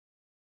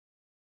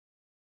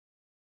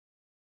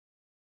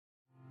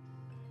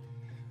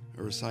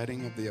a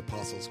reciting of the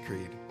Apostles'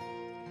 Creed.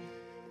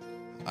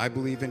 I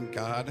believe in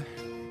God,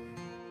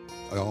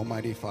 the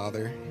Almighty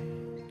Father,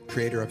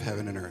 creator of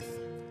heaven and earth.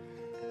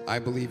 I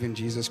believe in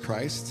Jesus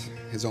Christ,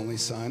 his only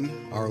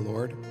Son, our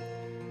Lord,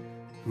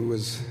 who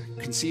was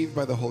conceived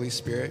by the Holy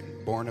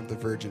Spirit, born of the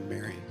Virgin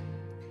Mary.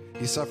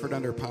 He suffered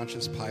under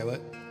Pontius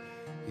Pilate.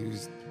 He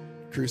was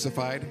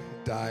crucified,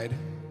 died,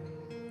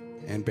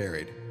 and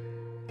buried.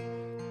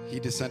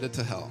 He descended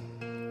to hell.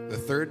 The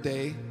third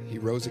day, he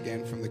rose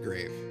again from the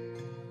grave.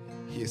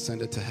 He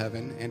ascended to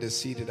heaven and is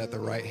seated at the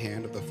right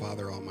hand of the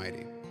Father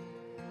Almighty.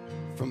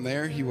 From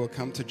there, he will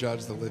come to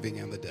judge the living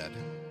and the dead.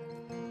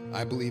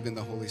 I believe in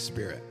the Holy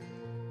Spirit,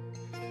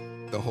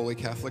 the Holy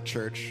Catholic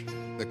Church,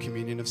 the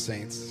communion of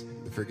saints,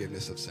 the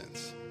forgiveness of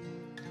sins,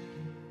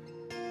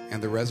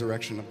 and the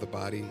resurrection of the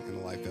body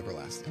and the life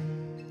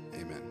everlasting.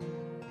 Amen.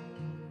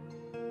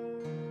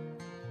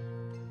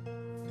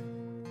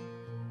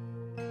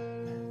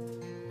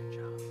 Good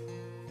job.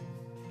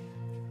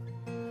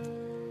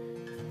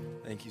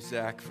 Thank you,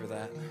 Zach, for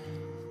that.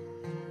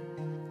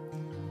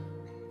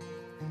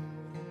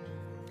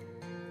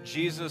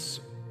 Jesus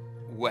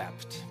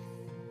wept.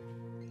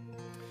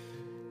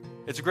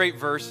 It's a great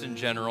verse in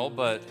general,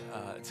 but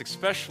it's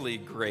especially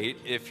great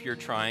if you're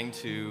trying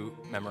to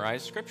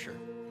memorize Scripture.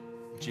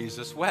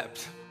 Jesus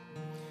wept.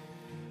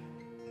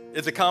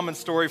 It's a common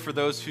story for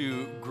those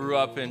who grew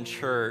up in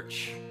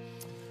church.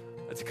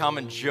 It's a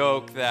common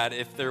joke that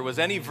if there was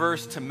any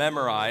verse to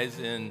memorize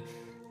in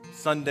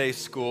Sunday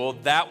school,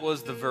 that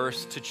was the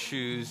verse to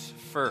choose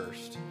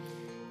first.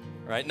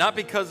 Right? Not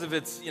because of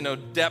its,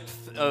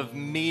 depth of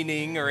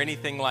meaning or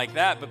anything like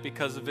that, but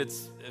because of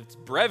its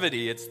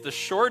brevity. It's the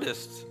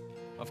shortest,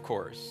 of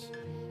course.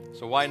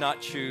 So why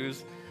not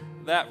choose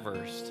that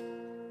verse?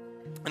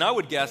 And I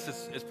would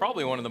guess it's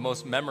probably one of the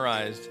most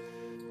memorized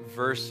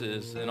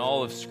verses in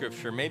all of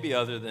Scripture, maybe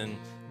other than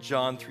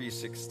John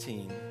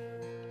 3:16,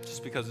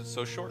 just because it's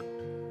so short.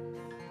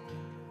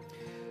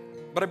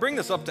 But I bring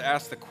this up to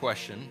ask the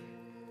question,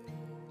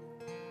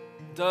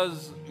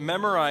 does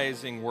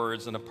memorizing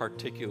words in a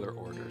particular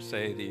order,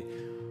 say the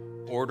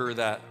order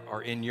that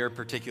are in your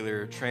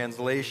particular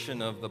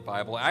translation of the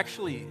Bible,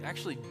 actually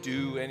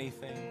do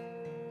anything?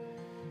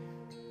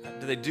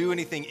 Do they do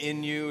anything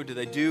in you? Do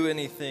they do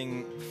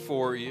anything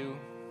for you?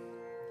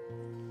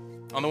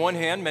 On the one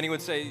hand, many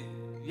would say,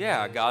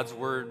 yeah, God's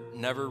word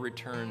never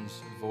returns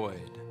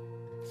void.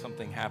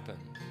 Something happens.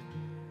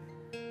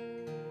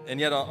 And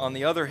yet, on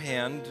the other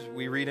hand,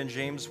 we read in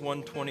James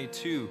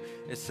 1:22,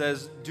 it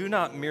says, do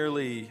not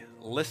merely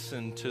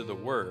listen to the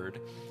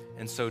word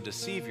and so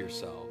deceive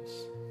yourselves.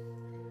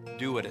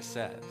 Do what it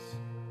says.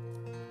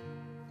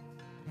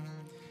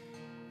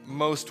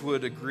 Most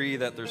would agree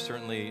that there's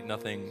certainly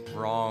nothing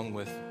wrong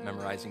with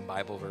memorizing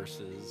Bible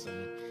verses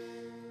and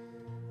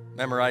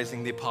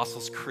memorizing the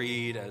Apostles'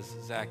 Creed, as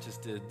Zach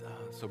just did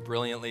so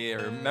brilliantly,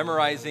 or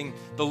memorizing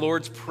the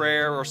Lord's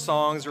Prayer or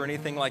songs or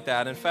anything like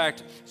that. In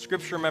fact,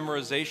 Scripture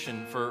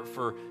memorization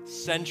for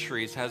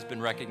centuries has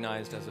been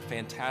recognized as a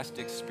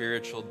fantastic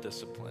spiritual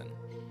discipline.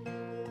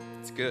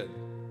 It's good.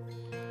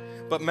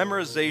 But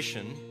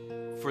memorization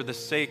for the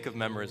sake of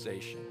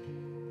memorization,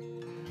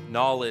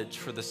 knowledge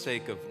for the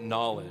sake of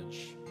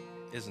knowledge,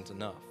 isn't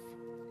enough.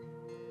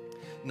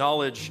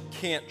 Knowledge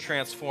can't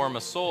transform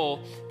a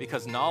soul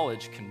because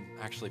knowledge can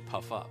actually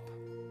puff up.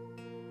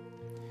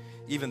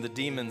 Even the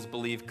demons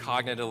believe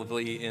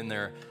cognitively in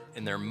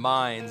their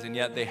minds, and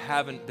yet they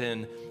haven't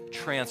been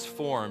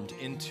transformed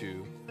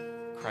into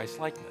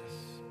Christ-likeness.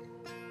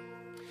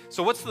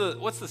 So what's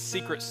the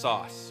secret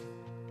sauce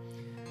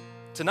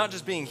to not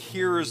just being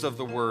hearers of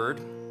the word,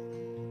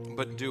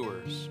 but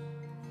doers?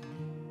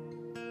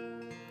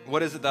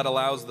 What is it that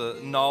allows the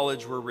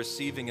knowledge we're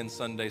receiving in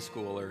Sunday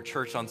school or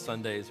church on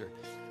Sundays or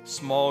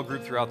small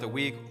group throughout the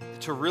week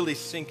to really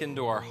sink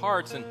into our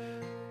hearts? And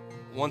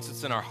once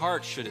it's in our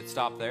hearts, should it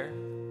stop there?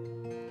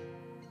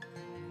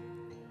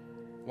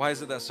 Why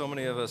is it that so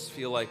many of us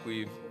feel like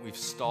we've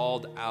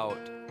stalled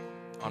out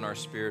on our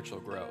spiritual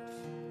growth?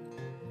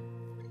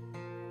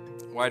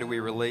 Why do we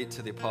relate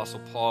to the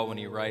Apostle Paul when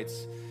he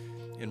writes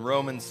in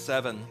Romans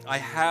 7, I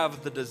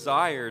have the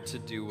desire to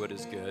do what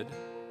is good,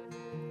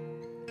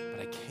 but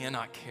I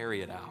cannot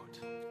carry it out?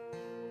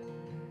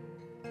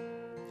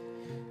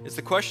 It's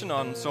the question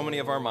on so many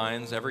of our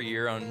minds every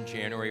year on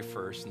January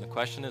 1st, and the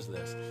question is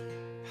this: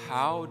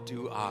 how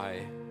do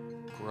I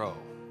grow?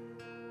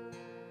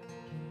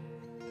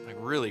 Like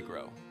really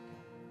grow?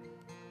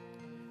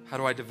 How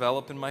do I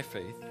develop in my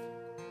faith?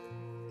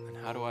 And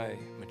how do I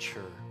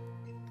mature?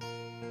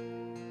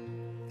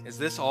 Is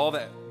this all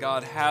that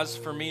God has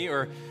for me,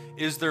 or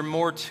is there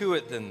more to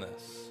it than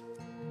this?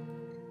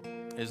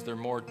 Is there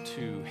more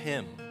to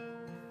Him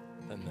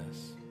than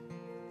this?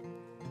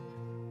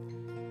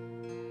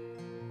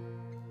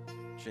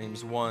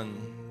 James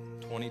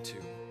 1:22.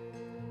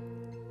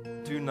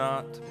 Do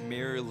not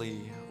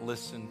merely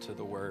listen to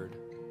the word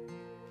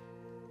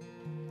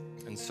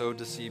and so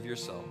deceive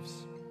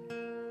yourselves.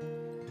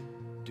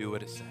 Do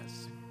what it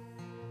says.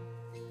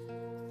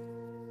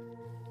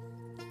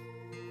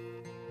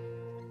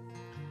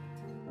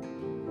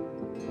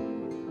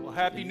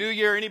 Happy New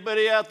Year.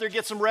 Anybody out there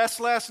get some rest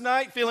last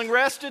night? Feeling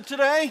rested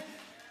today?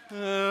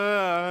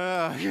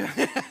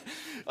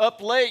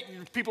 Up late,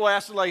 people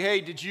asking like, hey,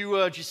 did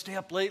you stay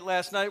up late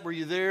last night? Were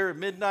you there at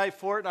midnight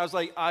for it? And I was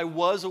like, I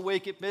was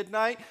awake at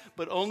midnight,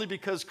 but only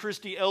because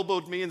Christy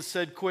elbowed me and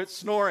said, quit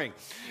snoring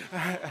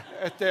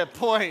at that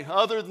point.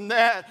 Other than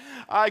that,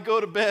 I go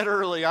to bed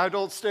early. I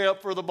don't stay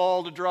up for the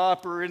ball to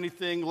drop or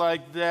anything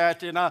like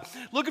that. And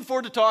looking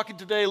forward to talking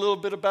today a little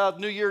bit about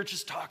New Year,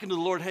 just talking to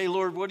the Lord. Hey,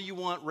 Lord, what do you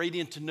want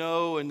Radiant to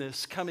know in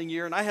this coming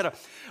year? And I had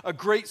a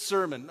great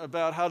sermon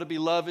about how to be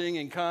loving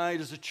and kind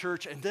as a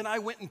church. And then I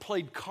went and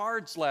played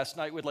cards last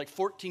night with like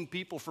 14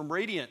 people from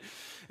Radiant.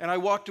 And I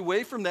walked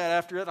away from that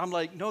after it. I'm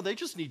like, no, they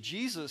just need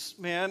Jesus,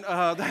 man.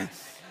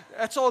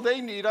 That's all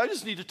they need. I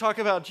just need to talk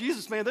about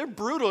Jesus, man. They're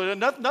brutal.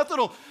 And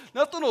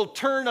nothing will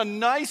turn a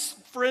nice,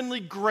 friendly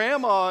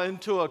grandma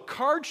into a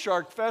card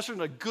shark faster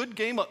than a good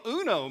game of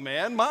Uno,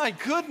 man. My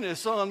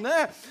goodness on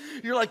that.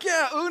 You're like,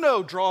 yeah,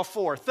 Uno, draw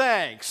 4.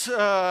 Thanks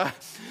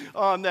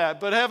on that.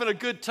 But having a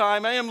good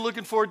time. I am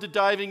looking forward to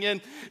diving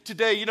in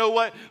today. You know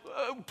what?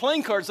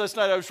 Playing cards last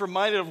night, I was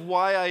reminded of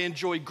why I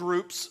enjoy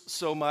groups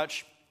so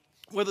much,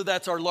 whether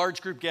that's our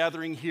large group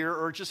gathering here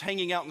or just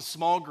hanging out in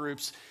small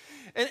groups.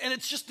 And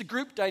it's just the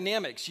group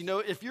dynamics. You know,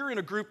 if you're in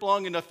a group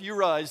long enough, you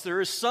realize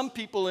there is some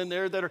people in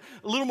there that are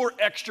a little more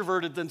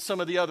extroverted than some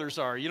of the others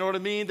are. You know what I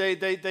mean?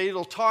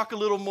 They'll talk a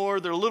little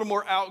more. They're a little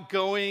more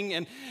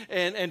outgoing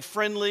and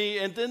friendly.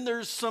 And then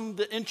there's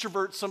the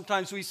introverts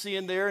sometimes we see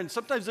in there. And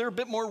sometimes they're a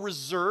bit more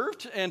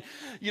reserved. And,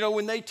 you know,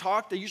 when they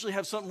talk, they usually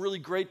have something really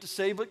great to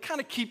say, but kind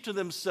of keep to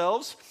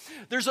themselves.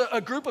 There's a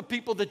group of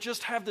people that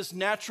just have this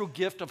natural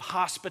gift of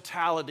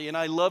hospitality. And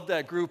I love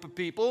that group of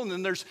people. And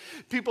then there's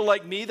people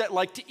like me that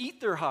like to eat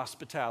their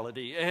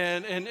hospitality,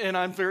 and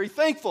I'm very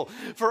thankful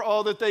for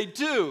all that they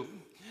do.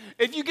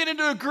 If you get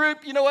into a group,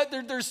 you know what,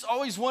 there's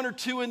always one or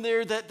two in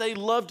there that they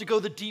love to go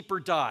the deeper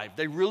dive.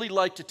 They really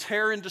like to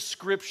tear into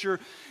Scripture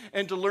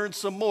and to learn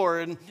some more.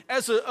 And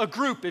as a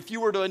group, if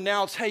you were to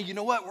announce, hey, you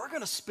know what, we're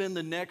going to spend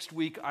the next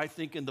week, I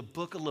think, in the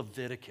book of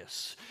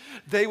Leviticus,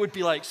 they would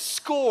be like,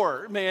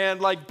 score, man,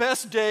 like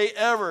best day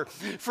ever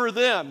for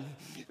them.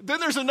 Then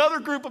there's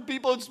another group of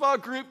people in small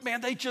group,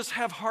 man, they just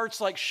have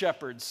hearts like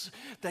shepherds.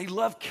 They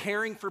love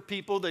caring for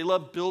people. They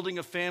love building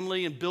a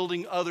family and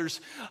building others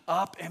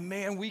up. And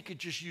man, we could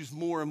just use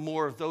more and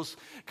more of those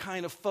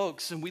kind of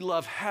folks. And we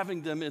love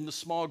having them in the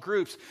small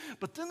groups.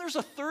 But then there's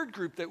a third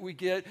group that we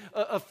get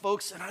of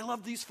folks, and I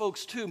love these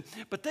folks too,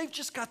 but they've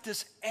just got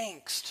this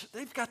angst.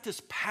 They've got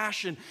this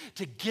passion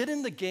to get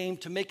in the game,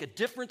 to make a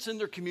difference in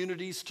their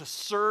communities, to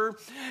serve,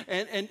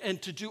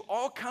 and to do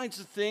all kinds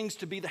of things,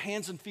 to be the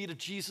hands and feet of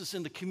Jesus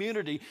in the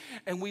community,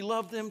 and we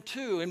love them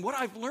too. And what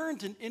I've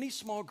learned in any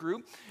small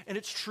group, and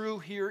it's true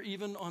here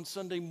even on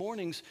Sunday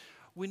mornings,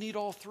 we need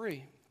all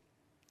three.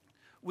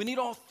 We need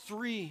all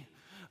three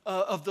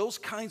of those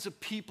kinds of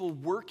people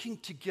working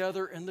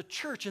together in the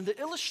church. And the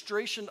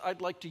illustration I'd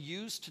like to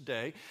use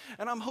today,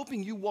 and I'm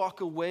hoping you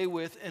walk away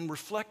with and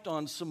reflect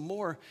on some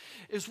more,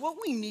 is what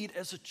we need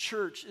as a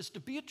church is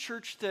to be a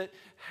church that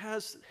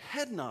has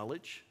head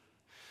knowledge,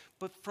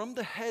 but from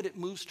the head it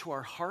moves to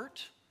our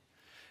heart.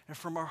 And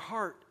from our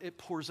heart, it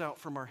pours out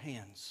from our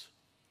hands.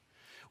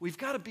 We've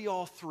got to be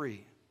all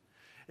three.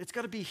 It's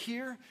got to be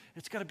here,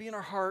 it's got to be in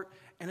our heart,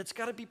 and it's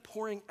got to be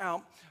pouring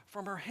out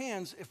from our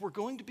hands if we're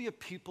going to be a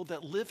people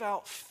that live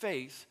out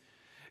faith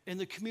in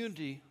the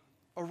community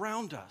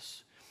around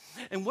us.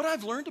 And what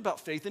I've learned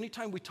about faith,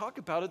 anytime we talk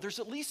about it, there's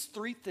at least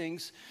 3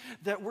 things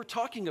that we're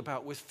talking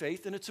about with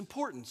faith, and it's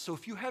important. So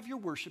if you have your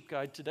worship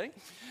guide today,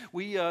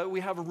 we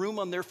have a room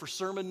on there for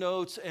sermon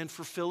notes and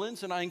for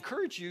fill-ins, and I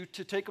encourage you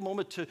to take a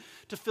moment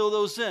to fill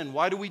those in.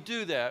 Why do we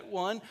do that?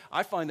 One,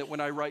 I find that when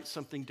I write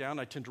something down,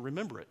 I tend to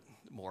remember it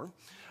more.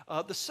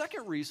 The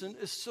second reason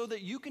is so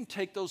that you can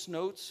take those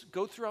notes,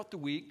 go throughout the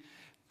week,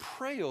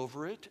 pray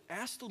over it,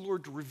 ask the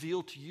Lord to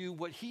reveal to you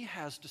what He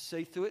has to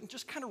say through it, and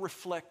just kind of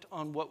reflect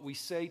on what we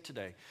say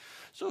today.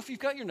 So if you've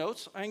got your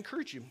notes, I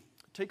encourage you,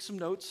 take some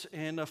notes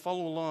and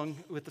follow along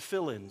with the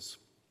fill-ins.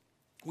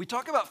 We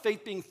talk about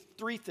faith being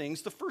 3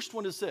 things. The first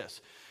one is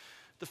this.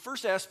 The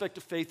first aspect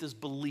of faith is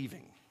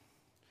believing.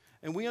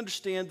 And we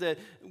understand that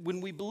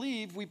when we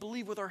believe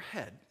with our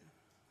head.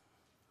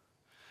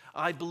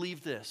 I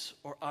believe this,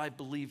 or I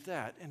believe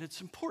that. And it's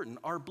important.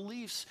 Our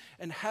beliefs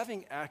and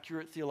having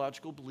accurate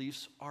theological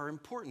beliefs are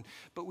important,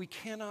 but we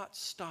cannot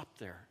stop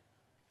there.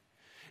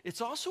 It's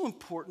also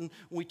important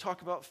when we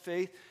talk about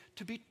faith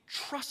to be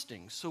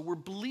trusting. So we're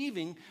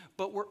believing,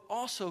 but we're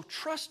also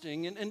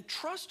trusting, and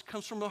trust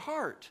comes from the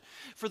heart.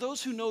 For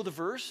those who know the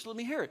verse, let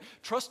me hear it.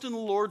 Trust in the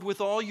Lord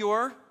with all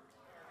your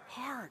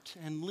heart,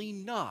 and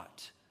lean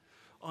not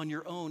on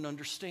your own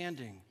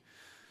understanding.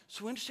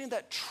 So we understand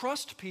that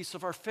trust piece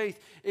of our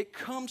faith, it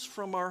comes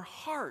from our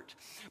heart.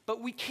 But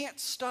we can't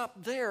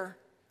stop there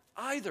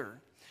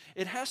either.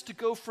 It has to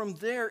go from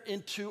there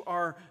into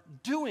our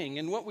doing.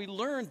 And what we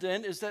learned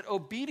then is that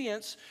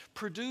obedience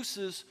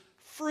produces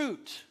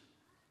fruit.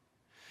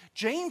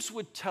 James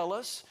would tell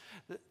us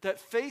that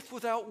faith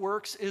without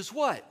works is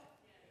what?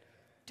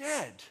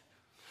 Dead.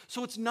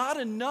 So it's not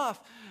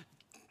enough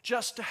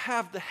just to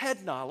have the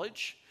head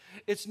knowledge.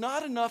 It's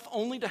not enough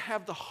only to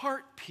have the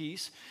heart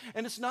piece,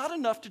 and it's not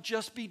enough to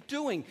just be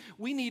doing.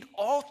 We need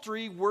all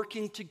three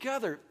working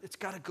together. It's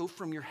got to go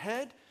from your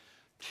head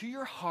to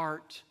your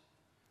heart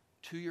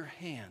to your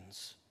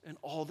hands in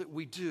all that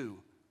we do.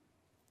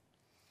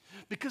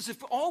 Because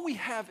if all we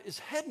have is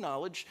head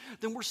knowledge,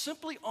 then we're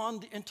simply on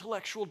the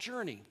intellectual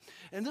journey.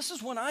 And this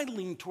is one I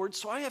lean towards,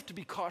 so I have to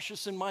be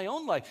cautious in my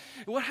own life.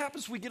 And what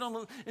happens when we get on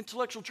the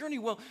intellectual journey?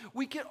 Well,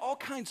 we get all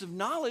kinds of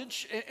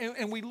knowledge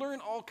and we learn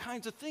all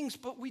kinds of things,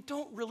 but we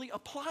don't really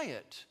apply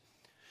it.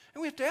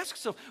 And we have to ask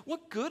ourselves,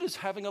 what good is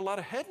having a lot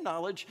of head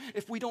knowledge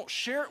if we don't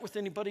share it with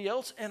anybody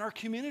else and our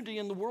community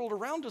and the world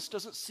around us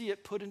doesn't see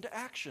it put into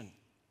action?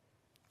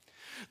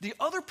 The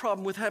other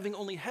problem with having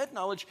only head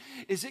knowledge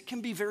is it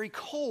can be very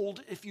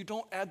cold if you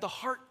don't add the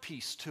heart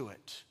piece to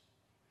it.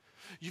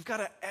 You've got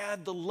to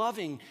add the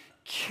loving,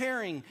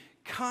 caring,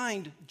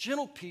 kind,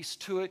 gentle piece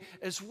to it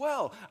as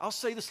well. I'll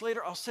say this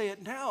later, I'll say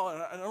it now,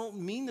 and I don't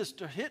mean this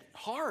to hit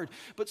hard,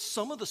 but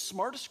some of the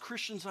smartest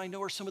Christians I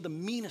know are some of the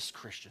meanest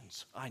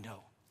Christians I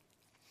know,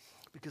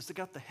 because they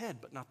got the head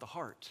but not the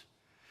heart,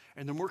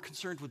 and they're more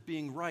concerned with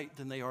being right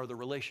than they are the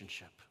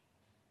relationship.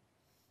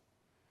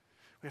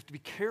 We have to be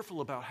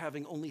careful about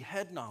having only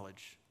head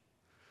knowledge.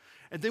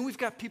 And then we've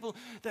got people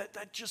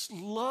that just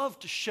love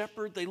to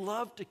shepherd, they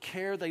love to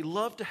care, they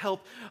love to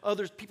help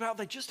others, people out.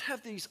 They just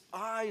have these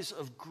eyes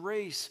of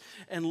grace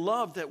and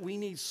love that we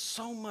need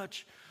so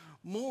much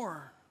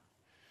more.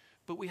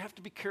 But we have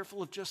to be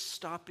careful of just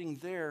stopping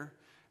there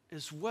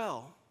as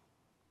well.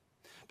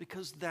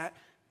 Because that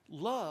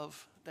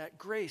love, that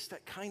grace,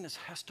 that kindness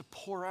has to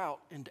pour out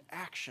into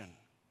action.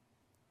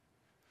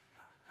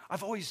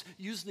 I've always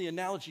used the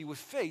analogy with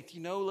faith. You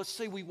know, let's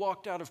say we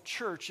walked out of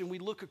church and we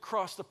look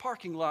across the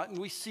parking lot and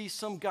we see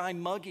some guy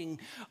mugging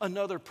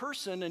another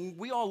person, and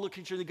we all look at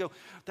each other and go,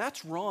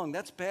 that's wrong,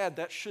 that's bad,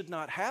 that should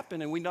not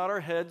happen. And we nod our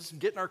heads,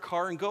 get in our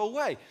car and go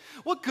away.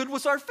 What good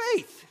was our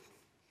faith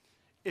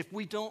if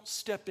we don't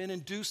step in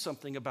and do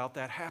something about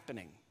that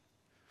happening?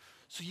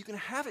 So you can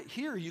have it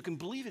here, you can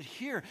believe it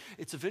here.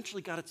 It's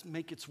eventually got to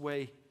make its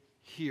way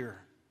here.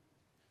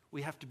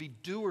 We have to be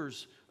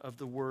doers of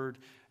the word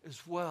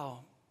as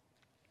well.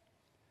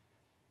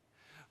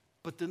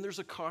 But then there's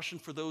a caution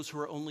for those who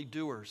are only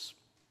doers.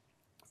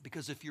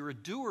 Because if you're a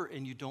doer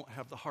and you don't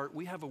have the heart,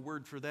 we have a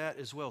word for that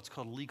as well. It's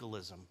called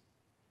legalism.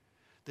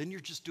 Then you're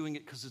just doing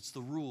it because it's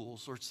the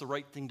rules or it's the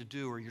right thing to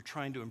do, or you're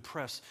trying to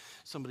impress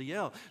somebody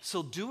else.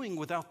 So doing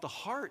without the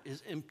heart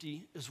is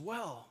empty as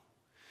well.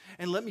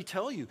 And let me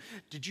tell you,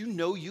 did you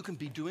know you can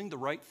be doing the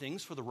right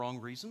things for the wrong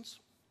reasons?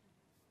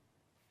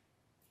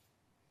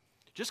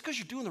 Just because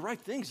you're doing the right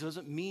things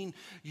doesn't mean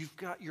you've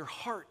got your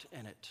heart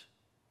in it.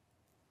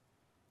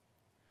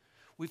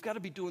 We've got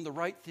to be doing the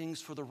right things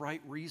for the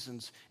right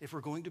reasons if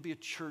we're going to be a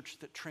church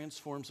that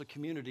transforms a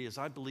community, as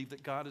I believe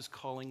that God is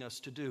calling us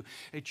to do.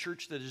 A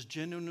church that is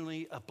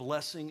genuinely a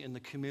blessing in the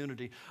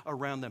community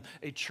around them.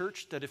 A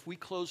church that if we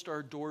closed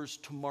our doors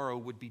tomorrow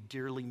would be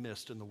dearly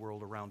missed in the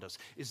world around us.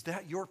 Is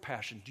that your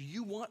passion? Do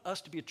you want us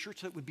to be a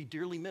church that would be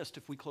dearly missed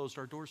if we closed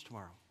our doors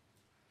tomorrow?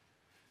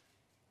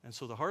 And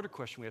so the harder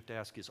question we have to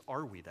ask is,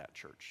 are we that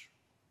church?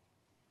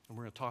 And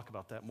we're going to talk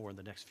about that more in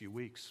the next few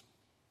weeks.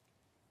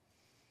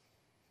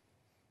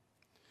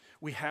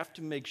 We have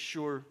to make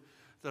sure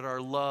that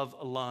our love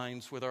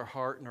aligns with our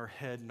heart and our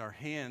head and our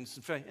hands.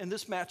 In fact, and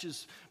this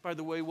matches, by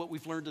the way, what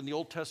we've learned in the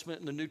Old Testament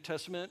and the New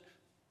Testament.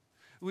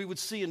 We would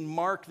see in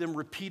Mark them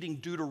repeating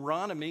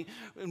Deuteronomy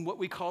in what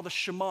we call the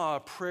Shema, a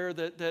prayer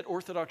that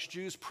Orthodox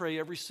Jews pray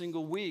every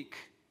single week.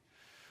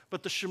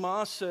 But the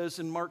Shema says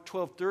in Mark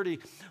 12:30,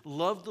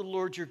 love the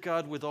Lord your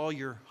God with all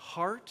your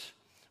heart,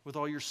 with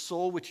all your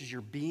soul, which is your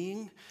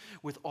being,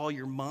 with all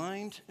your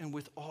mind, and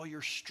with all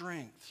your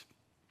strength.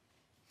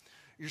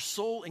 Your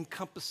soul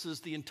encompasses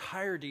the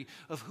entirety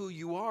of who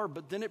you are,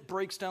 but then it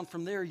breaks down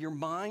from there. Your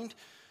mind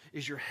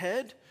is your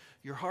head,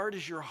 your heart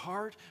is your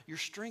heart, your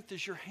strength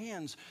is your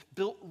hands,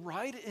 built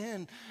right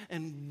in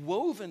and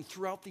woven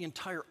throughout the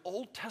entire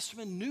Old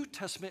Testament, New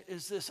Testament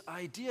is this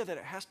idea that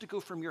it has to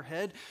go from your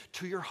head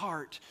to your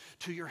heart,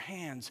 to your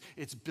hands.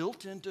 It's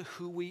built into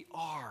who we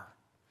are.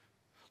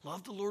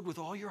 Love the Lord with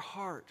all your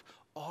heart,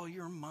 all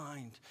your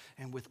mind,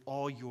 and with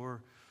all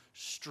your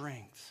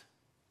strength.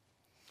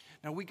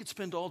 Now, we could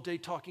spend all day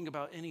talking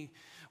about any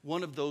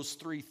one of those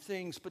three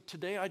things, but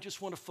today I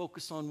just want to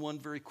focus on one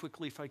very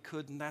quickly if I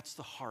could, and that's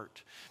the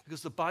heart.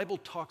 Because the Bible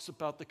talks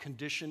about the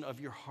condition of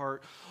your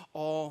heart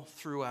all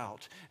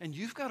throughout. And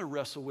you've got to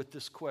wrestle with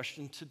this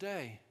question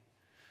today.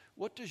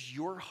 What does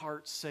your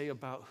heart say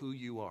about who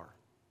you are?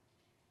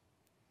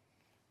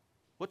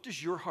 What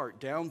does your heart,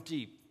 down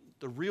deep,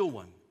 the real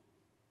one,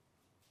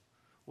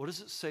 what does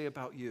it say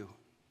about you?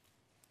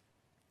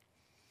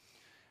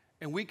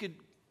 And we could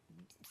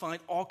find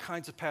all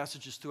kinds of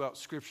passages throughout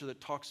Scripture that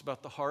talks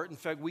about the heart. In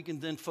fact, we can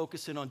then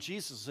focus in on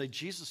Jesus and say,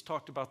 Jesus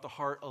talked about the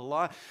heart a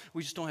lot.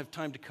 We just don't have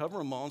time to cover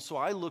them all. And so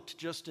I looked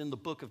just in the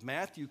book of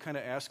Matthew, kind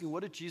of asking,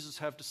 what did Jesus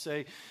have to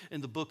say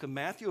in the book of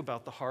Matthew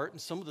about the heart? And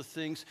some of the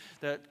things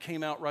that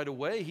came out right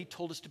away, he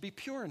told us to be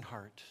pure in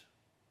heart.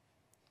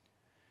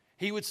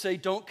 He would say,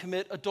 don't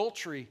commit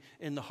adultery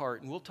in the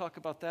heart. And we'll talk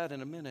about that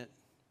in a minute.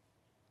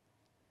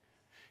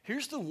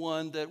 Here's the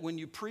one that when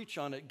you preach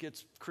on it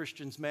gets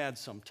Christians mad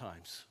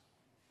sometimes.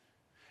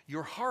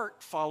 Your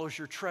heart follows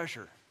your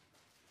treasure.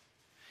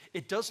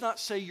 It does not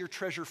say your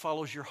treasure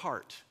follows your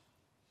heart.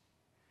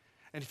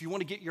 And if you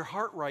want to get your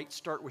heart right,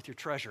 start with your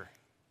treasure.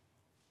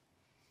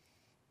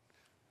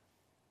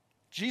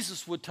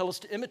 Jesus would tell us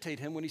to imitate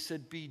him when he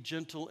said, be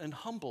gentle and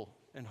humble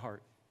in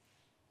heart.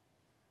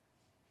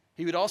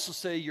 He would also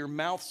say your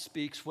mouth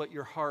speaks what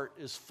your heart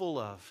is full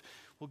of.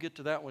 We'll get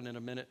to that one in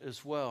a minute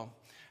as well.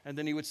 And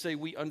then he would say,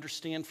 we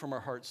understand from our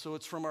hearts. So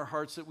it's from our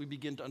hearts that we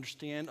begin to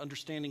understand.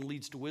 Understanding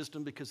leads to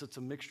wisdom because it's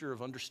a mixture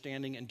of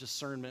understanding and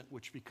discernment,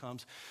 which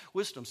becomes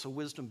wisdom. So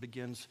wisdom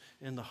begins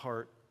in the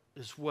heart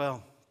as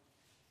well.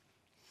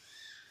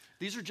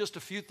 These are just a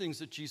few things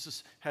that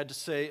Jesus had to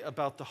say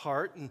about the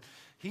heart, and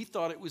he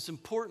thought it was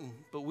important.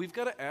 But we've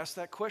got to ask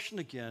that question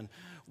again.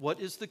 What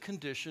is the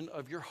condition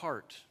of your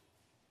heart?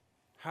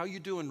 How are you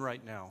doing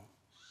right now?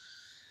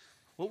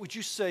 What would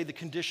you say the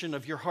condition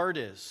of your heart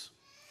is?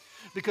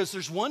 Because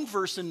there's one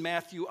verse in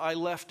Matthew I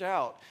left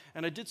out,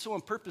 and I did so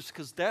on purpose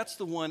because that's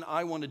the one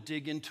I want to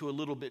dig into a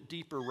little bit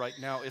deeper right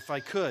now if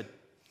I could.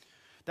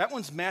 That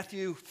one's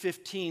Matthew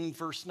 15,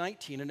 verse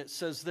 19, and it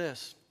says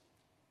this.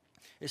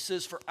 It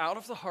says, for out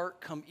of the heart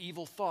come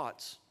evil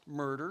thoughts,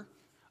 murder,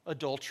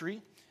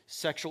 adultery,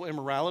 sexual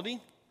immorality,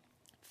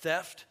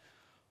 theft,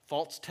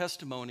 false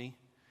testimony,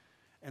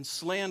 and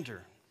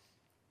slander.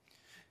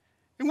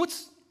 And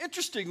what's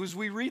interesting as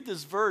we read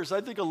this verse, I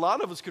think a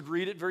lot of us could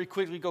read it very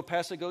quickly, go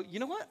past it, and go, you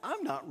know what?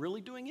 I'm not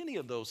really doing any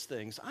of those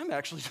things. I'm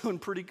actually doing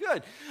pretty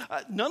good.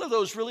 None of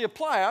those really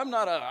apply. I'm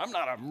not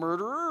a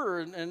murderer,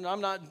 and I'm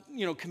not,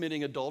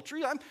 committing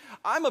adultery.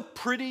 I'm a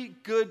pretty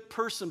good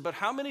person. But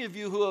how many of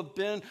you who have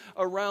been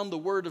around the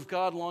Word of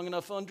God long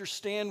enough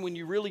understand when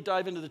you really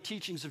dive into the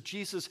teachings of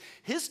Jesus,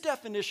 his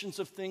definitions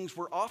of things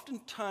were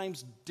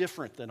oftentimes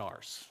different than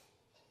ours.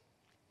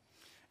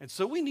 And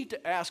so we need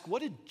to ask,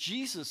 what did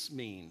Jesus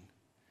mean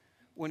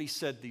when he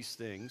said these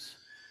things,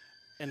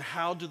 and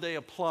how do they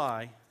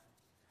apply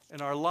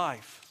in our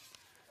life?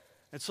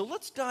 And so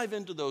let's dive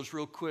into those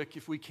real quick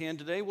if we can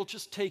today. We'll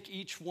just take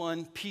each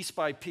one piece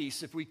by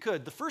piece if we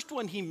could. The first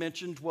one he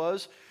mentioned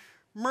was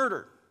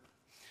murder.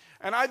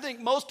 And I think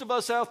most of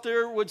us out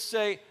there would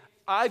say,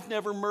 I've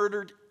never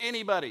murdered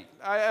anybody.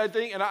 I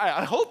think, and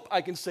I hope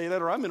I can say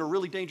that, or I'm in a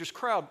really dangerous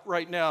crowd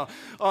right now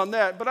on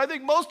that. But I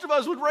think most of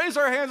us would raise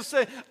our hands and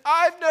say,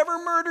 I've never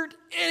murdered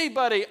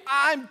anybody.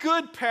 I'm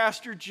good,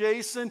 Pastor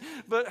Jason.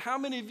 But how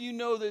many of you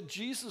know that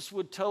Jesus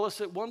would tell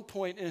us at one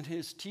point in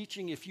his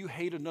teaching, if you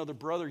hate another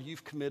brother,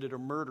 you've committed a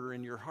murder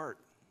in your heart?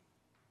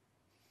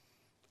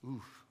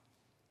 Oof.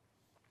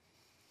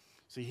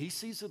 See, he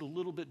sees it a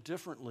little bit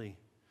differently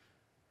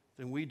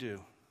than we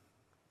do.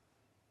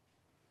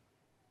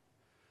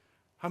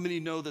 How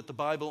many know that the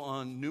Bible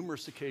on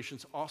numerous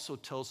occasions also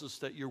tells us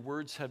that your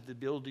words have the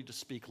ability to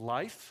speak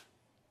life,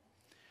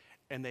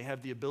 and they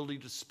have the ability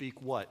to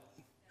speak what?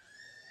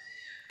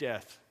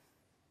 Death.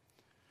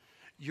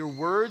 Your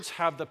words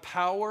have the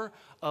power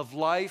of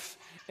life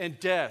and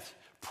death.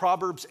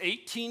 Proverbs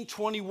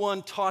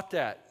 18:21 taught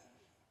that.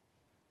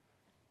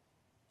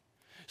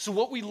 So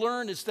what we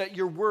learn is that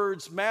your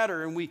words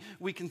matter, and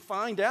we can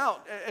find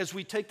out as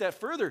we take that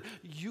further,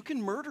 you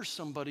can murder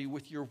somebody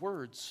with your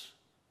words.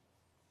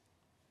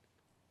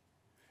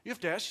 You have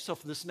to ask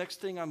yourself, this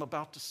next thing I'm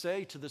about to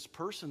say to this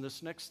person,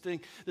 this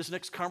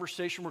next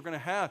conversation we're going to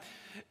have,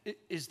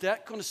 is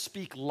that going to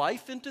speak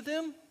life into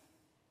them?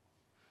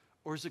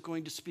 Or is it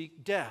going to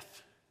speak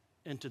death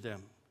into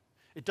them?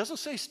 It doesn't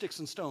say sticks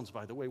and stones,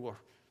 by the way, will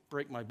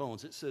break my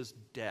bones. It says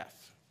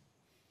death.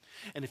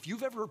 And if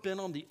you've ever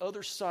been on the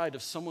other side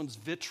of someone's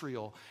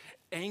vitriol,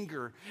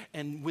 anger,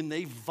 and when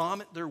they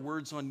vomit their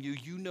words on you,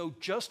 you know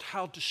just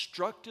how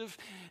destructive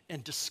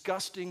and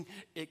disgusting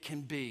it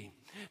can be.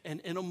 And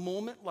in a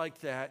moment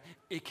like that,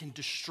 it can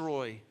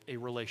destroy a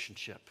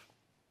relationship.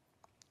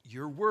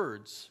 Your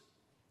words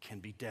can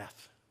be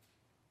death.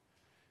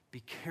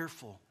 Be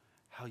careful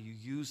how you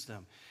use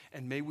them.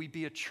 And may we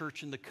be a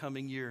church in the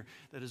coming year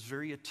that is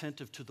very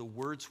attentive to the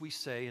words we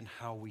say and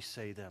how we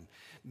say them.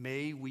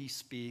 May we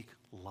speak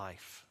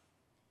life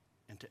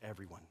into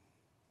everyone.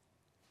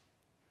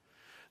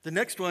 The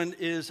next one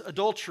is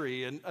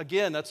adultery. And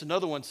again, that's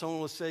another one. Someone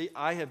will say,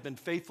 I have been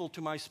faithful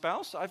to my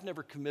spouse. I've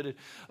never committed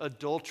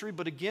adultery.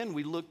 But again,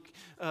 we look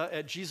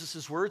at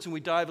Jesus' words and we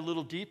dive a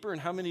little deeper.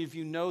 And how many of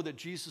you know that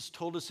Jesus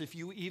told us if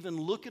you even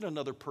look at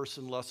another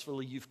person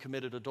lustfully, you've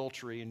committed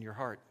adultery in your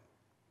heart?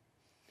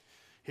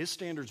 His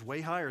standard's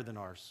way higher than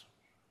ours.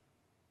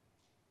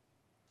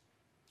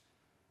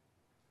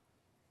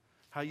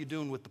 How you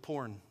doing with the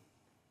porn?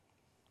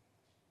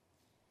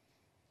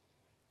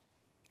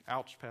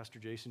 Ouch, Pastor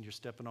Jason, you're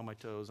stepping on my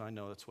toes. I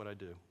know, that's what I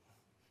do.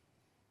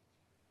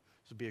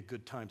 This would be a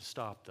good time to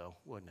stop, though,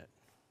 wouldn't it?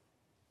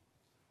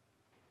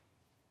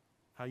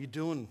 How you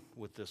doing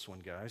with this one,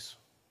 guys?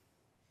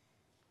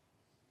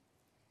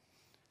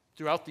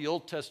 Throughout the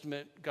Old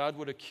Testament, God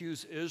would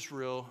accuse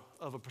Israel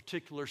of a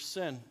particular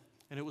sin,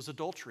 and it was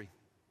adultery.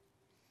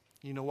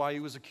 You know why he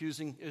was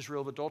accusing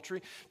Israel of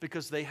adultery?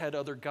 Because they had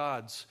other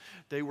gods.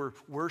 They were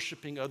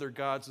worshiping other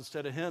gods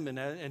instead of him,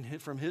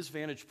 and from his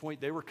vantage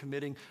point, they were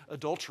committing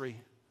adultery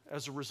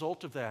as a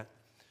result of that.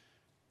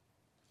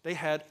 They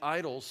had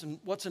idols. And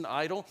what's an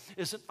idol?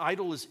 An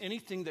idol is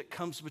anything that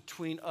comes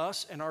between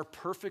us and our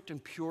perfect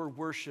and pure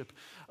worship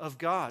of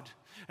God.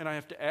 And I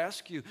have to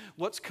ask you,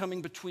 what's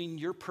coming between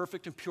your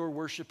perfect and pure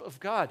worship of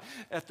God?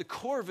 At the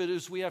core of it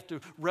is we have to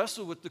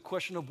wrestle with the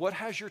question of what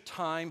has your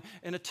time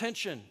and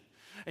attention.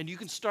 And you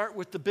can start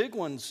with the big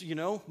ones,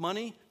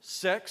 money,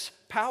 sex,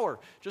 power.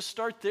 Just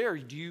start there.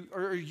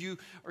 Are you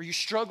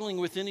struggling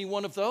with any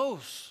one of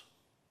those?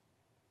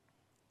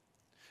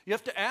 You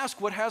have to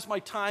ask, what has my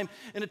time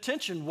and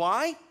attention?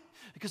 Why?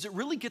 Because it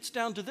really gets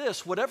down to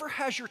this. Whatever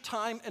has your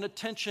time and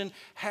attention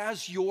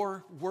has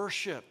your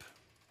worship.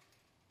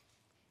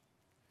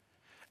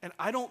 And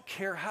I don't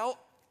care how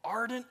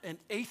ardent and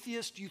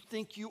atheist you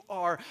think you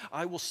are,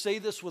 I will say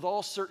this with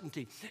all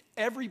certainty.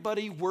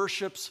 Everybody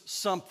worships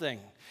something,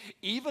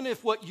 even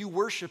if what you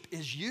worship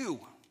is you.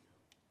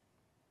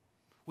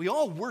 We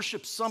all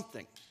worship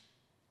something.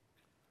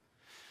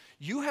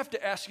 You have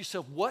to ask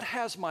yourself, what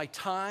has my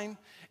time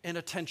and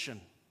attention?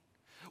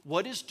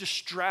 What is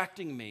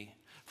distracting me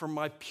from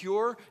my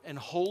pure and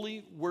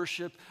holy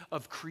worship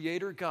of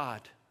Creator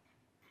God?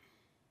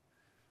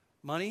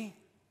 Money?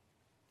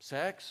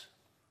 Sex?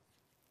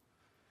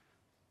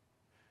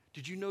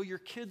 Did you know your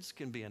kids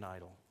can be an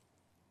idol?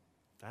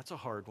 That's a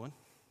hard one.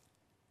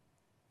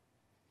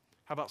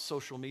 How about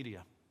social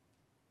media?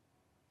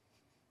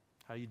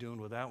 How you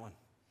doing with that one?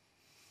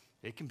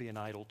 It can be an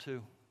idol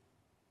too.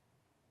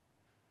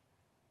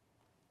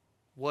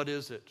 What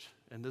is it,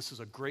 and this is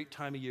a great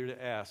time of year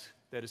to ask,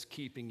 that is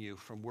keeping you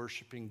from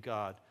worshiping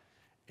God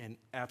in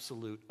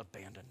absolute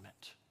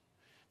abandonment?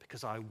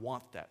 Because I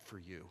want that for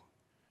you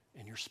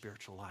in your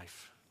spiritual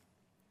life.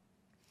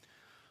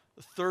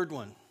 The third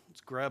one,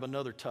 let's grab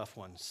another tough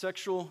one.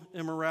 Sexual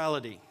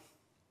immorality.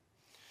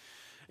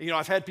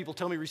 I've had people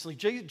tell me recently,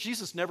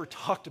 Jesus never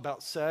talked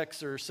about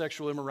sex or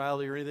sexual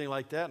immorality or anything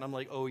like that. And I'm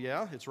like, oh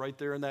yeah, it's right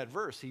there in that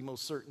verse. He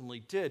most certainly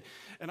did.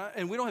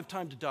 And we don't have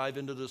time to dive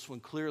into this one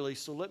clearly,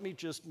 so let me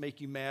just make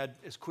you mad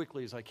as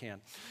quickly as I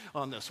can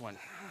on this one,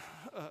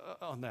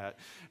 on that.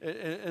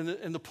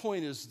 And the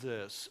point is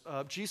this.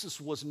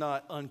 Jesus was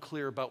not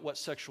unclear about what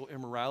sexual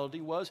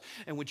immorality was.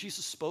 And when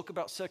Jesus spoke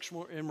about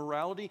sexual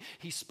immorality,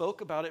 he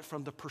spoke about it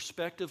from the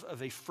perspective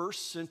of a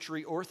first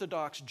century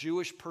Orthodox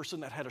Jewish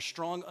person that had a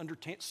strong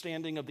understanding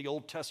of the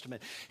Old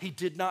Testament. He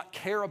did not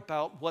care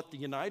about what the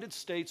United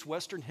States,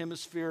 Western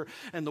Hemisphere,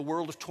 and the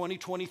world of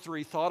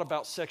 2023 thought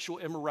about sexual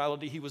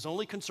immorality. He was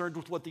only concerned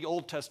with what the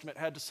Old Testament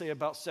had to say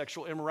about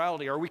sexual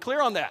immorality. Are we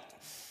clear on that?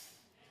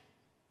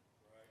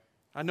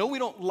 I know we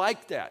don't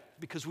like that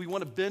because we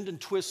want to bend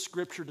and twist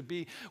Scripture to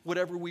be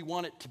whatever we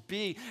want it to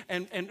be,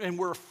 and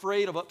we're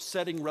afraid of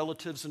upsetting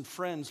relatives and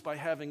friends by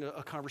having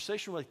a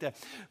conversation like that.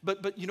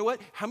 But you know what?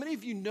 How many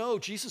of you know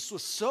Jesus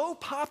was so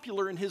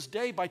popular in his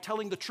day by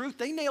telling the truth,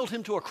 they nailed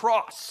him to a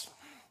cross?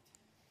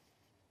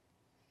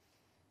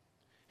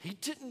 He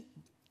didn't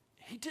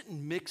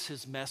mix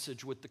his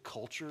message with the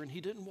culture, and he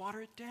didn't water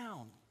it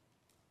down.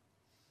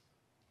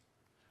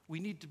 We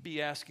need to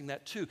be asking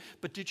that too.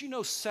 But did you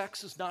know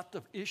sex is not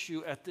the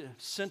issue at the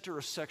center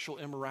of sexual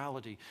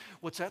immorality?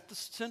 What's at the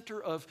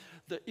center of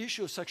the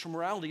issue of sexual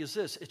morality is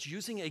this. It's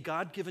using a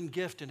God-given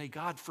gift in a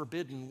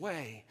God-forbidden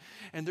way.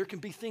 And there can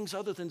be things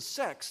other than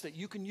sex that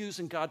you can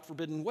use in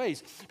God-forbidden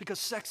ways, because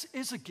sex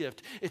is a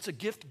gift. It's a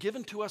gift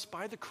given to us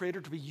by the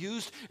Creator to be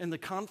used in the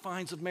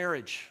confines of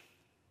marriage.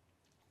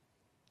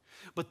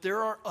 But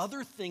there are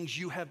other things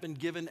you have been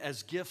given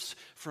as gifts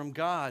from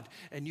God,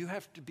 and you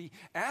have to be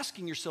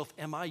asking yourself,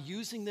 am I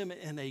using them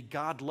in a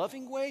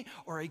God-loving way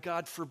or a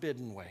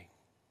God-forbidden way?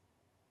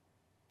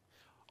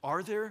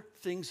 Are there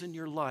things in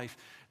your life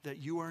that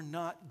you are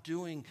not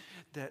doing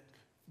that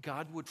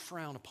God would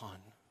frown upon?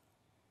 And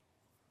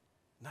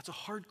that's a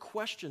hard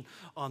question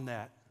on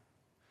that,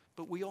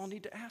 but we all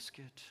need to ask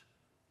it.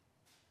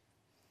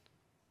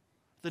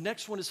 The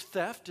next one is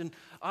theft, and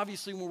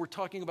obviously when we're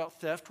talking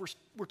about theft,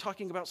 we're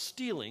talking about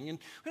stealing, and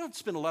we don't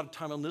spend a lot of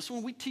time on this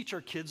one. We teach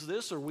our kids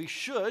this, or we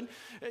should.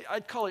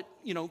 I'd call it,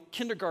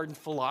 kindergarten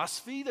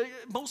philosophy.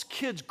 Most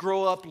kids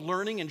grow up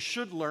learning and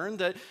should learn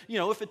that,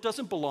 if it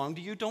doesn't belong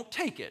to you, don't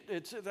take it.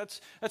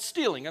 That's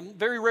stealing. And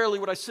very rarely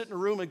would I sit in a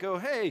room and go,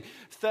 hey,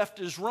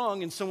 theft is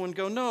wrong, and someone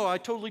go, no, I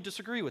totally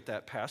disagree with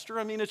that, Pastor.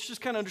 I mean, it's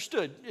just kind of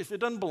understood. If it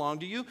doesn't belong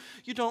to you,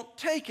 you don't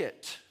take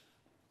it.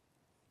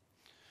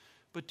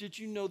 But did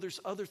you know there's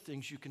other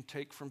things you can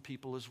take from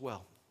people as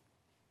well?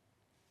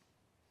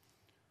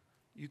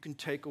 You can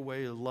take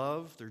away their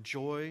love, their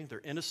joy,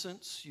 their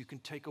innocence. You can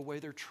take away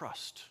their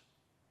trust.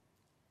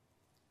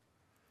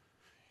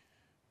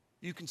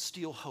 You can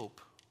steal hope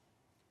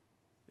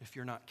if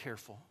you're not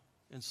careful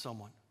in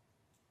someone.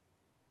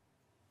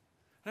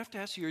 I have to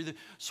ask you, are you the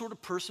sort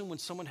of person when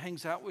someone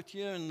hangs out with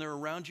you and they're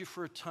around you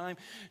for a time,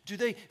 do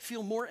they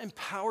feel more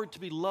empowered to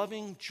be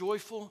loving,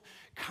 joyful,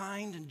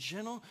 kind, and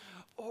gentle?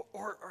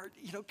 Or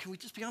can we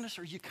just be honest,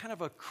 are you kind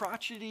of a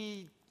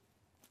crotchety,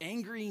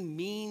 angry,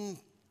 mean,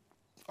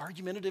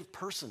 argumentative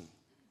person?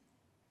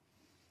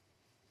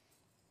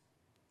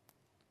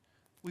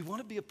 We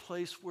want to be a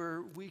place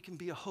where we can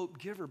be a hope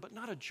giver, but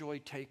not a joy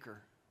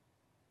taker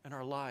in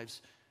our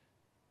lives.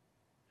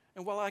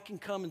 And while I can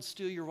come and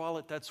steal your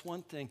wallet, that's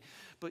one thing.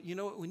 But you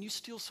know what? When you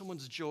steal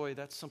someone's joy,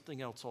 that's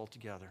something else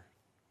altogether.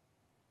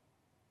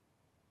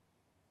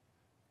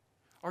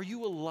 Are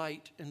you a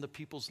light in the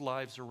people's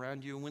lives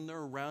around you? And when they're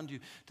around you,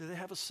 do they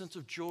have a sense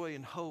of joy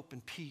and hope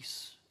and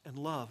peace and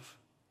love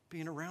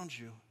being around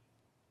you?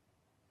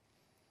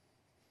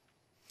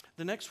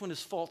 The next one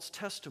is false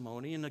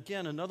testimony. And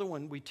again, another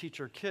one we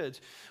teach our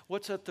kids.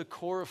 What's at the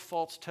core of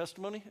false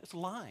testimony? It's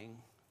lying.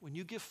 When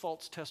you give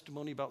false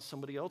testimony about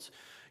somebody else,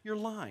 you're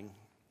lying.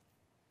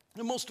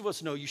 And most of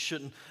us know you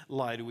shouldn't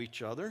lie to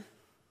each other.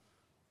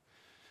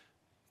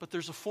 But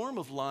there's a form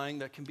of lying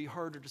that can be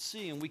harder to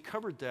see, and we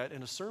covered that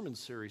in a sermon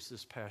series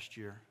this past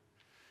year.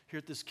 Here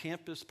at this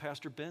campus,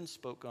 Pastor Ben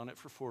spoke on it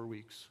for 4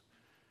 weeks.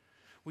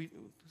 The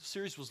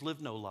series was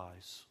Live No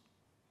Lies.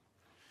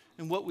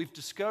 And what we've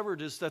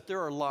discovered is that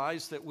there are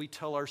lies that we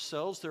tell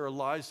ourselves, there are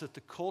lies that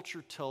the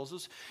culture tells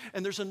us,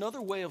 and there's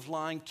another way of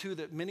lying too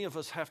that many of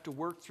us have to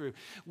work through.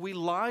 We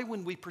lie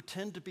when we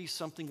pretend to be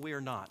something we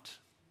are not.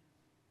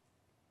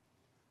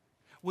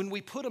 When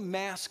we put a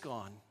mask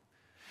on.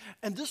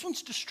 And this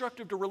one's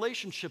destructive to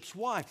relationships.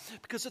 Why?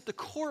 Because at the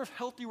core of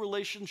healthy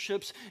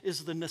relationships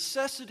is the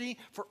necessity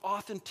for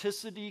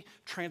authenticity,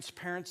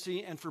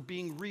 transparency, and for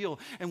being real.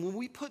 And when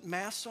we put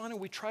masks on and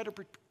we try to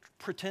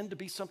pretend to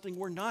be something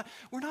we're not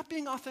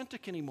being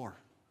authentic anymore.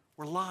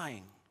 We're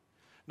lying.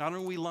 Not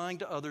only are we lying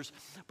to others,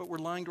 but we're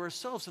lying to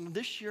ourselves. And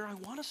this year, I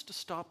want us to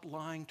stop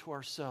lying to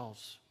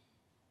ourselves.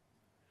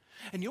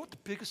 And you know what the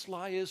biggest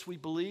lie is we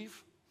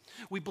believe?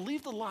 We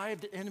believe the lie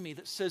of the enemy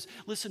that says,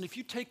 listen, if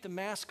you take the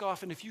mask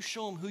off and if you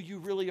show them who you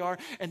really are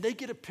and they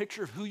get a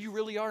picture of who you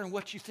really are and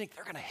what you think,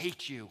 they're going to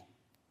hate you.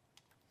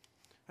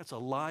 That's a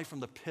lie from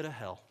the pit of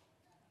hell.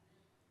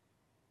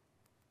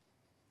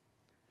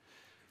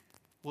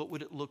 What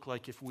would it look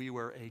like if we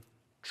were a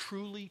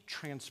truly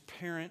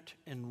transparent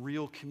and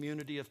real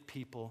community of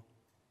people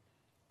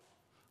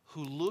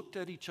who looked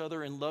at each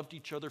other and loved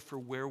each other for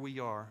where we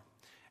are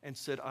and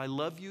said, I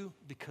love you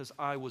because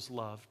I was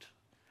loved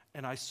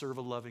and I serve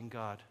a loving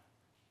God.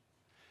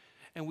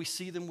 And we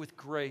see them with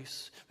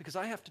grace, because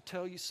I have to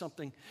tell you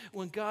something.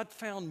 When God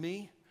found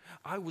me,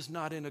 I was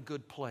not in a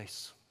good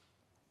place.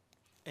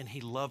 And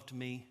He loved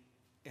me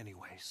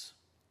anyways.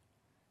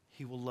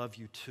 He will love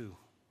you too.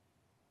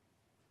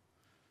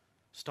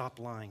 Stop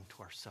lying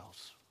to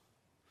ourselves.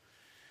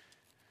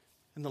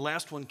 And the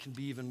last one can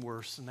be even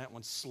worse, and that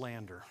one's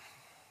slander.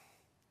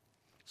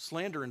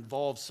 Slander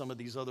involves some of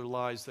these other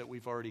lies that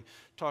we've already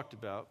talked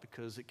about,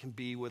 because it can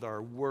be with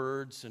our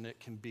words, and it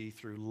can be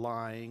through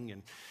lying,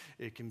 and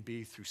it can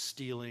be through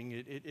stealing.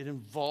 It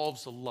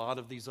involves a lot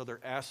of these other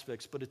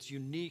aspects, but it's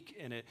unique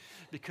in it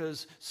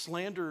because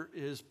slander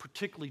is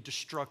particularly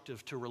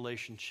destructive to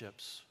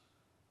relationships.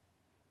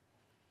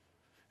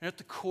 And at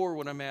the core,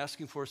 what I'm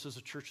asking for us as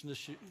a church in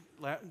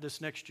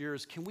this next year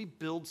is, can we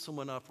build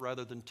someone up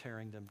rather than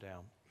tearing them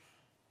down?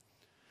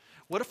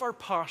 What if our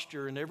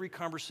posture in every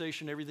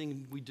conversation,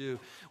 everything we do,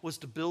 was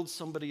to build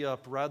somebody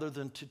up rather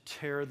than to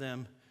tear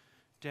them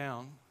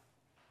down?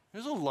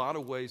 There's a lot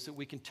of ways that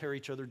we can tear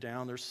each other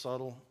down. They're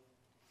subtle.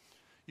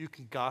 You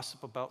can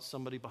gossip about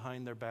somebody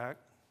behind their back.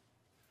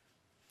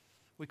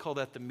 We call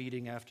that the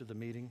meeting after the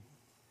meeting.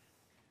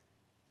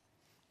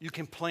 You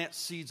can plant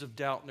seeds of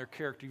doubt in their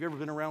character. Have you ever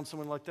been around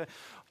someone like that?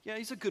 Yeah,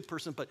 he's a good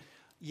person, but,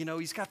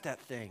 he's got that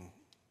thing.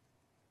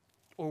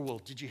 Or, well,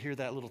 did you hear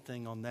that little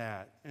thing on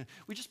that? And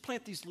we just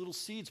plant these little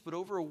seeds, but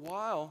over a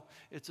while,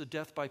 it's a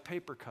death by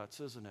paper cuts,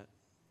 isn't it?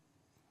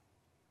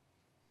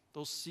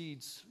 Those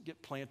seeds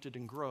get planted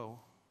and grow.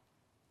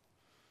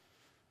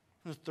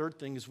 And the third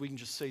thing is we can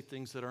just say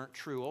things that aren't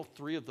true. All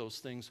three of those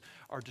things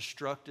are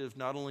destructive,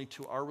 not only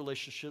to our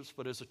relationships,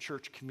 but as a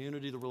church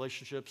community, the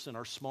relationships in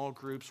our small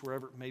groups,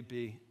 wherever it may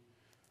be.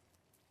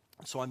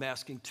 So I'm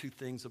asking two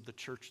things of the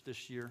church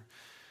this year.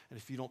 And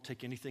if you don't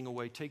take anything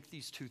away, take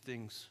these two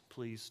things,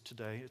 please,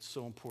 today. It's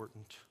so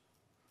important.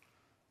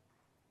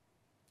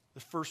 The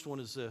first one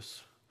is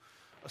this: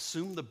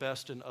 assume the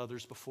best in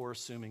others before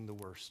assuming the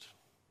worst.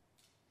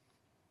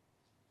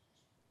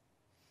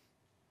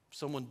 If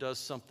someone does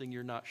something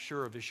you're not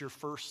sure of, is your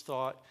first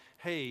thought,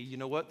 hey, you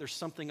know what? There's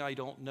something I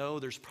don't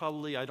know.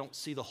 I don't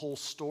see the whole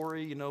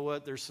story. You know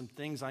what? There's some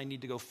things I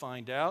need to go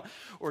find out.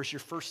 Or is your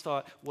first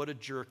thought, what a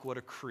jerk, what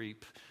a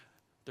creep.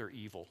 They're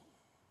evil.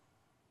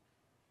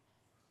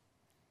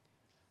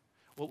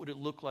 What would it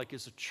look like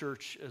as a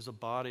church, as a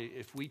body,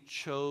 if we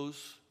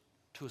chose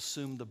to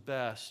assume the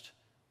best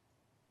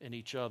in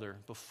each other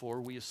before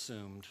we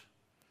assumed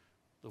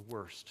the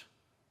worst?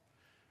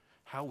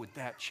 How would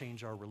that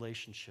change our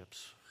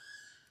relationships?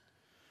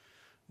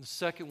 The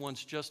second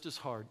one's just as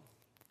hard.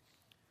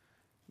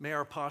 May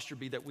our posture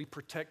be that we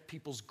protect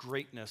people's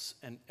greatness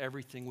in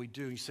everything we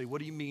do. You say, what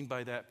do you mean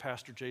by that,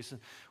 Pastor Jason?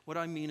 What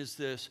I mean is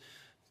this: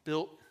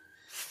 built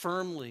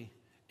firmly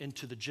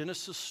into the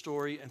Genesis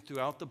story and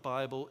throughout the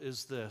Bible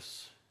is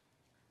this: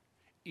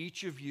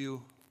 each of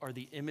you are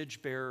the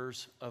image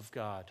bearers of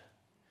God.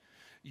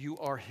 You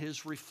are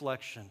His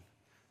reflection,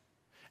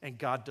 and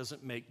God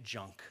doesn't make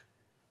junk.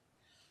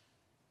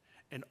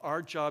 And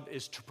our job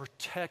is to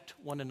protect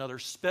one another,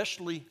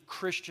 especially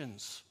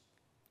Christians.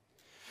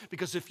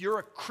 Because if you're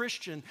a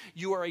Christian,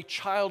 you are a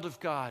child of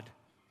God.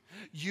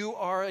 You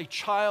are a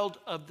child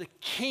of the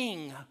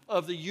King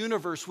of the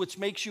universe, which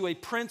makes you a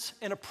prince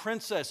and a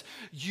princess.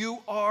 You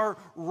are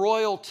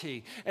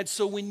royalty. And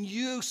so when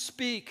you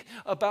speak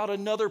about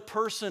another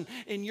person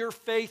in your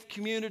faith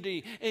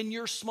community, in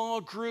your small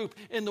group,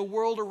 in the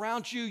world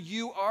around you,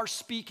 you are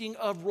speaking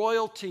of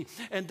royalty.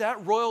 And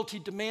that royalty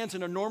demands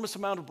an enormous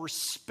amount of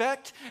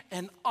respect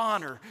and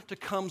honor that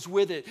comes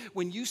with it.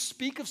 When you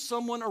speak of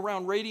someone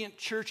around Radiant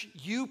Church,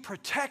 you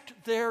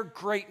protect their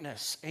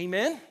greatness.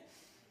 Amen?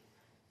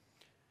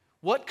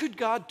 What could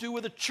God do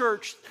with a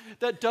church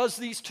that does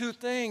these two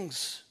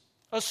things?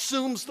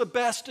 Assumes the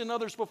best in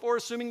others before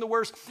assuming the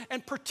worst,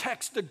 and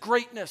protects the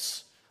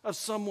greatness of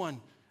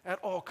someone at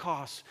all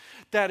costs.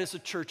 That is a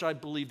church, I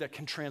believe, that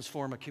can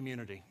transform a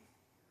community.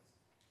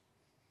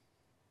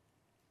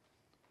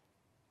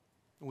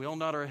 And we all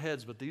nod our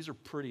heads, but these are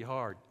pretty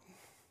hard.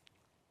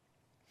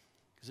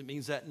 Because it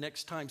means that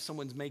next time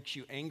someone makes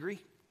you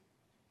angry,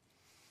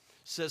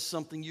 says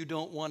something you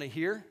don't want to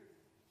hear,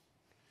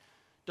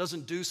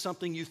 doesn't do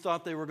something you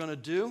thought they were going to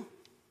do,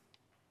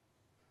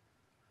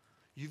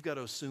 you've got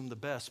to assume the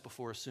best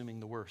before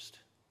assuming the worst.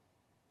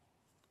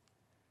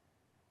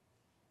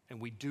 And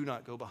we do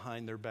not go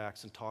behind their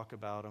backs and talk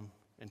about them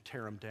and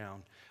tear them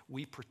down.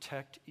 We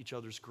protect each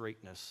other's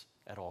greatness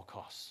at all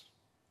costs.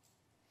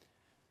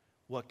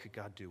 What could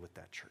God do with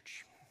that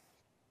church?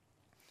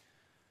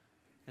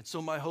 And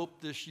so my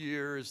hope this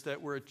year is that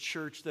we're a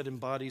church that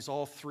embodies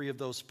all three of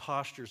those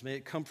postures. May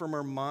it come from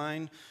our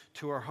mind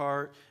to our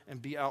heart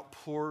and be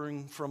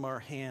outpouring from our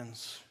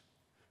hands.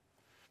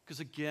 Because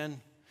again,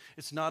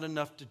 it's not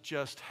enough to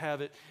just have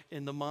it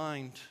in the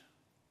mind.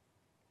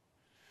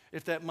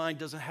 If that mind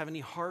doesn't have any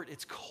heart,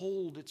 it's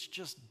cold, it's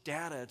just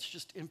data, it's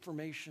just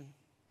information.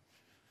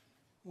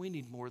 We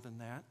need more than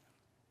that.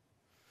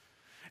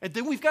 And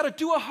then we've got to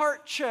do a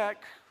heart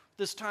check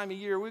this time of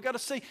year. We've got to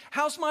say,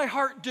 how's my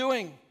heart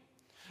doing?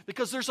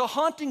 Because there's a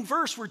haunting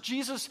verse where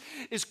Jesus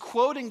is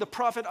quoting the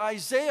prophet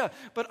Isaiah,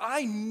 but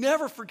I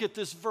never forget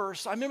this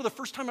verse. I remember the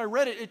first time I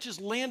read it, it just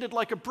landed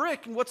like a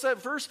brick. And what's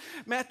that verse?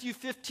 Matthew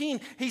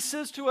 15. He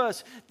says to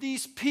us,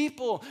 these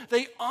people,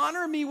 they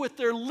honor me with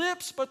their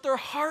lips, but their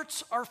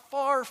hearts are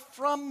far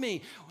from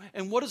me.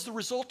 And what is the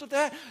result of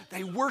that?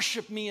 They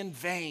worship me in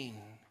vain.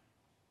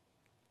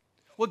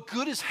 What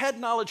good is head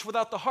knowledge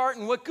without the heart?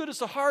 And what good is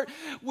the heart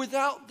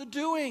without the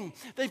doing?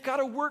 They've got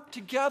to work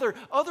together.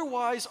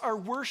 Otherwise, our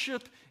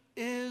worship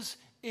is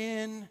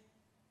in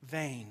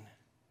vain.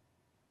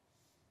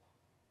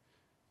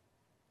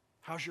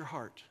 How's your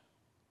heart?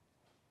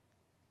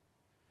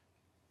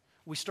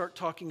 We start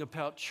talking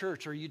about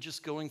church. Are you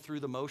just going through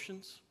the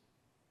motions?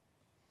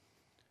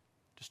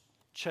 Just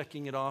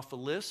checking it off a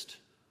list?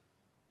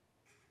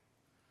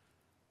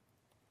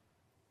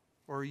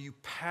 Or are you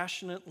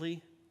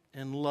passionately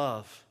in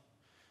love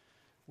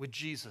with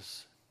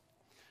Jesus?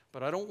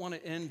 But I don't want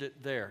to end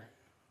it there.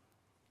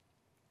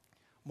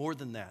 More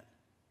than that.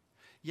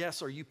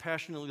 Yes, are you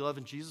passionately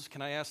loving Jesus?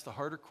 Can I ask the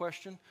harder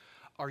question?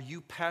 Are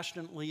you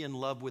passionately in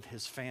love with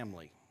His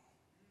family?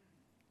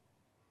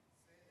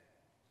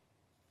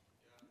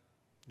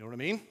 You know what I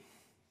mean?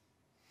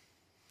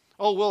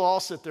 Oh, we'll all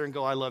sit there and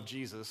go, I love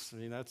Jesus. I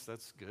mean, that's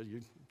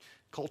good.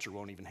 Culture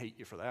won't even hate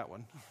you for that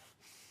one.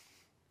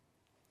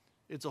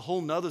 It's a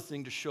whole nother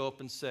thing to show up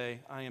and say,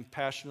 I am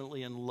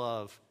passionately in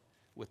love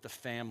with the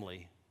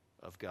family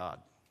of God.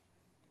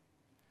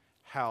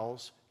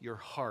 How's your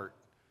heart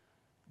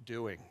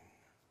doing?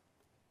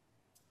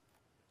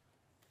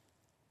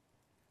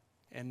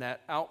 And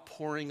that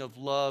outpouring of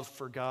love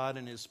for God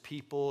and His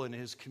people and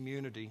His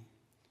community,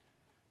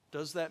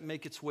 does that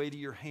make its way to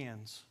your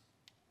hands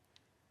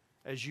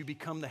as you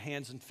become the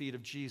hands and feet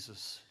of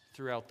Jesus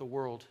throughout the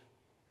world?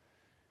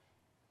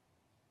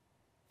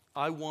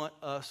 I want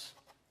us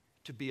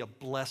to be a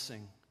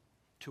blessing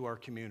to our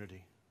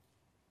community.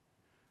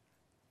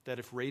 That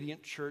if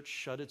Radiant Church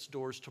shut its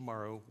doors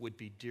tomorrow, would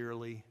be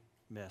dearly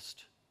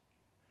missed.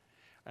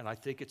 And I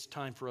think it's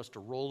time for us to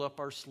roll up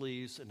our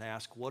sleeves and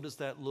ask, what does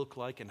that look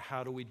like and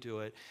how do we do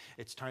it?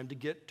 It's time to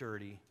get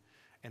dirty,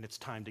 and it's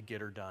time to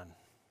get her done.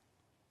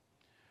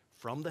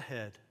 From the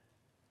head,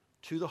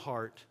 to the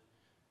heart,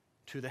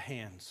 to the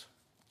hands.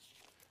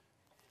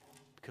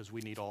 Because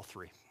we need all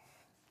three.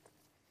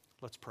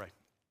 Let's pray.